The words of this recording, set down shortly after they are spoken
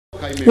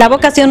La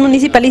vocación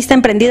municipalista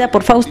emprendida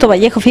por Fausto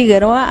Vallejo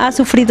Figueroa ha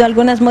sufrido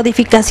algunas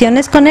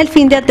modificaciones con el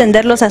fin de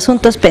atender los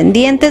asuntos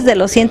pendientes de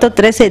los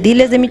 113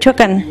 ediles de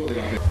Michoacán.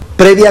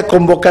 Previa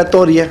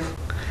convocatoria,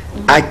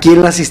 aquí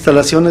en las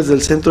instalaciones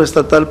del Centro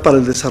Estatal para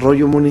el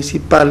Desarrollo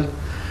Municipal,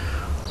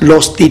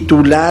 los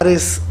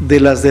titulares de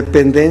las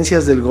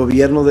dependencias del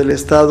gobierno del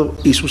estado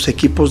y sus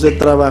equipos de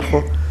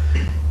trabajo,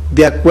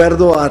 de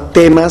acuerdo a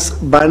temas,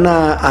 van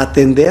a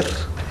atender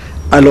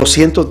a los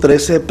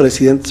 113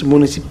 presidentes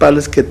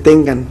municipales que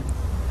tengan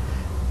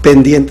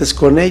pendientes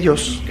con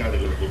ellos.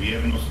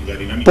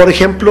 Por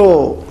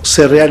ejemplo,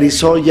 se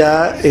realizó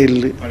ya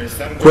el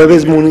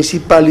Jueves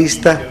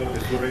Municipalista,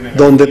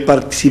 donde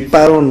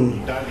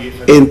participaron,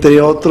 entre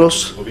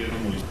otros,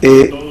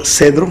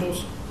 Cedro,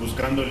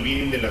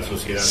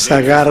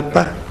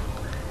 Zagarpa,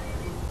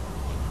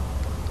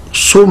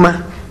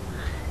 Suma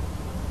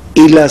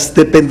y las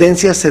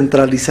dependencias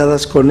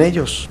centralizadas con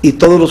ellos. Y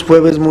todos los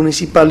jueves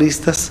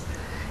municipalistas,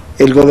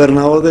 el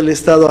gobernador del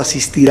estado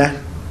asistirá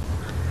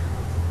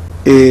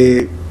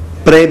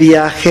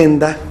previa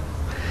agenda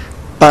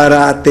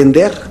para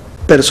atender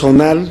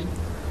personal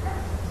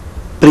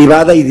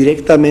privada y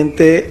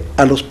directamente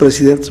a los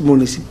presidentes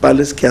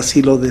municipales que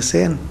así lo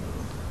deseen,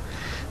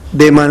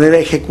 de manera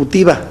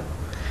ejecutiva,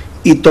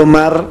 y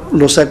tomar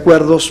los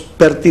acuerdos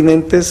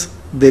pertinentes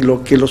de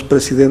lo que los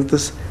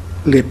presidentes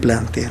le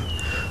plantean.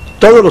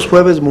 Todos los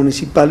jueves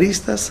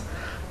municipalistas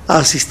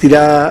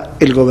asistirá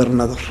el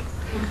gobernador.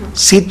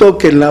 Cito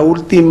que en la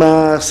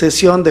última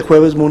sesión de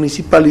jueves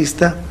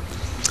municipalista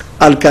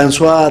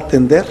alcanzó a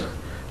atender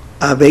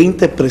a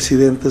 20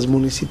 presidentes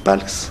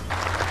municipales.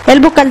 El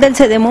vocal del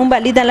CEDEMUN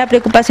valida la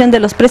preocupación de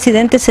los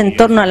presidentes en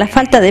torno a la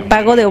falta de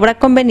pago de obra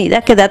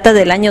convenida que data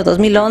del año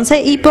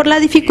 2011 y por la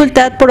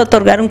dificultad por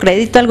otorgar un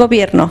crédito al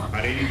gobierno.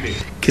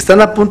 Que están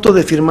a punto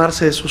de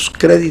firmarse esos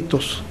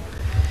créditos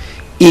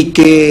y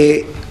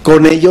que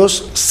con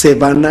ellos se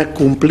van a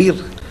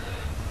cumplir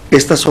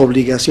estas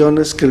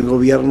obligaciones que el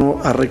gobierno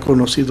ha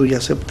reconocido y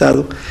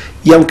aceptado,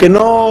 y aunque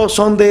no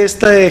son de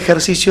este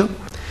ejercicio,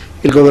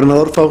 el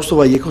gobernador Fausto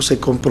Vallejo se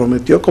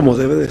comprometió, como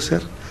debe de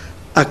ser,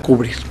 a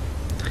cubrir.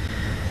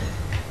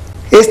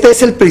 Este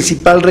es el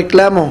principal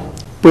reclamo,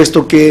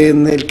 puesto que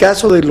en el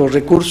caso de los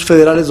recursos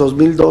federales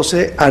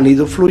 2012 han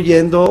ido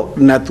fluyendo,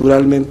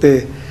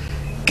 naturalmente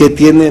que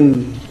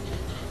tienen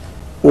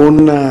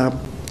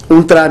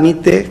un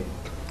trámite,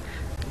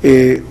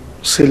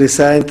 se les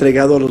ha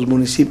entregado a los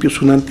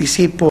municipios un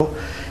anticipo,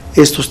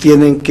 estos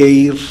tienen que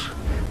ir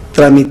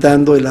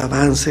tramitando el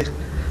avance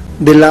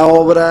de la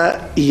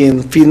obra y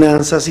en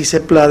finanzas y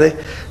CEPLADE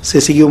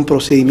se sigue un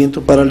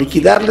procedimiento para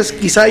liquidarles.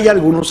 Quizá hay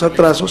algunos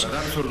atrasos,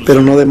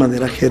 pero no de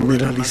manera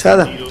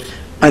generalizada.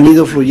 Han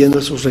ido fluyendo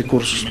esos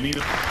recursos.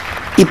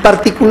 Y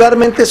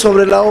particularmente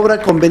sobre la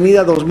obra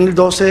convenida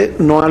 2012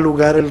 no ha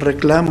lugar el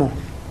reclamo,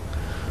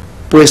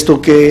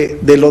 puesto que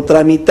de lo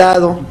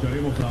tramitado,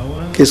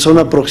 que son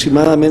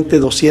aproximadamente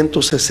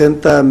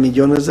 260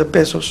 millones de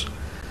pesos,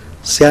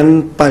 se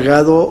han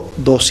pagado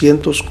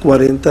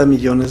 240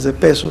 millones de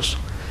pesos,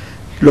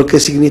 lo que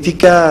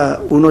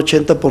significa un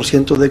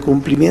 80% de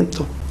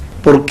cumplimiento,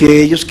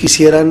 porque ellos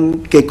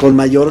quisieran que con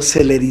mayor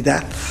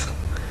celeridad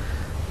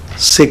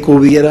se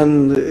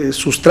cubrieran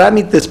sus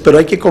trámites, pero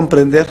hay que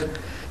comprender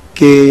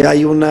que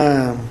hay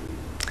una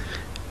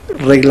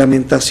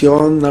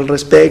reglamentación al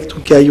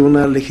respecto, que hay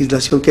una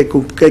legislación que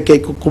hay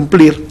que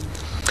cumplir,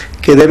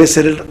 que debe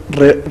ser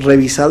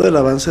revisado el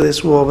avance de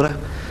su obra,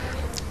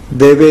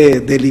 debe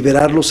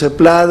deliberarlo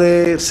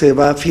CEPLADE, se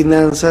va a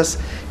finanzas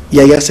y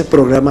allá se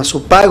programa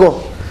su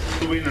pago.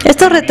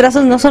 Estos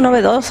retrasos no son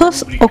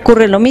novedosos,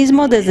 ocurre lo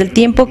mismo desde el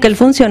tiempo que el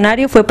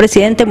funcionario fue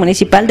presidente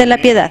municipal de La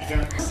Piedad.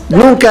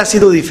 Nunca ha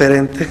sido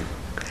diferente,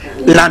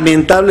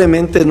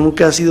 lamentablemente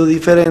nunca ha sido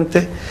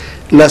diferente.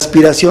 La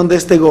aspiración de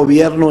este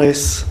gobierno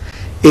es,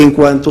 en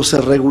cuanto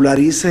se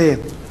regularice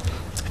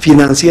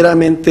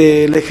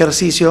financieramente el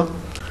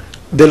ejercicio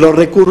de los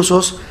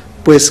recursos,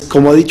 pues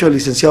como ha dicho el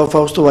licenciado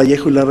Fausto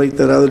Vallejo y lo ha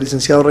reiterado el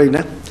licenciado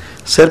Reina,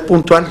 ser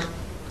puntual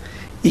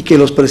y que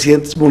los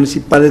presidentes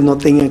municipales no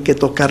tengan que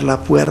tocar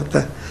la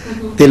puerta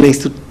de la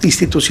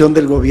institución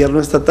del gobierno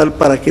estatal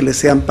para que les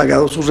sean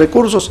pagados sus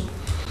recursos.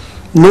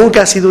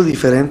 Nunca ha sido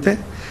diferente,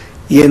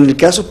 y en el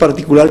caso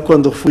particular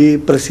cuando fui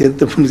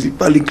presidente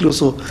municipal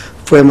incluso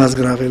fue más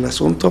grave el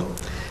asunto.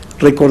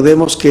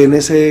 Recordemos que en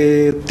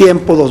ese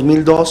tiempo,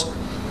 2002,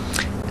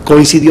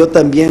 coincidió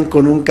también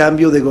con un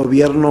cambio de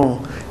gobierno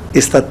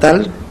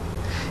estatal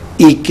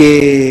y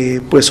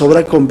que pues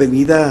obra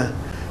convenida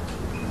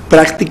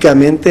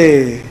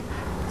prácticamente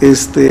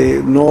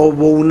no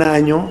hubo un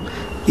año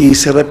y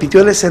se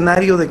repitió el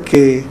escenario de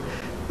que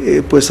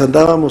pues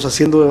andábamos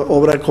haciendo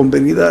obra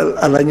convenida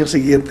al año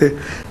siguiente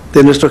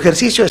de nuestro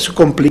ejercicio. Eso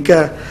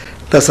complica,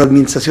 las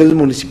administraciones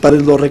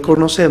municipales lo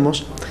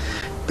reconocemos,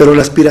 pero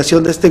la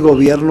aspiración de este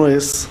gobierno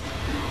es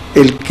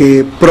el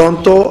que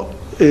pronto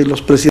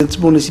los presidentes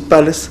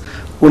municipales,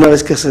 una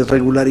vez que se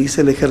regularice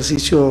el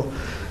ejercicio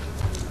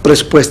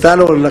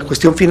presupuestal o la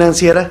cuestión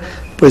financiera,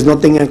 pues no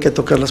tengan que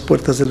tocar las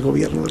puertas del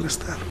gobierno del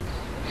estado.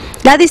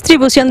 La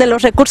distribución de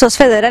los recursos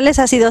federales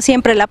ha sido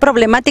siempre la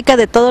problemática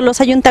de todos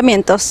los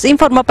ayuntamientos,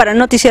 informó para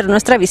Noticias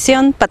Nuestra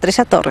Visión,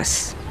 Patricia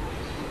Torres.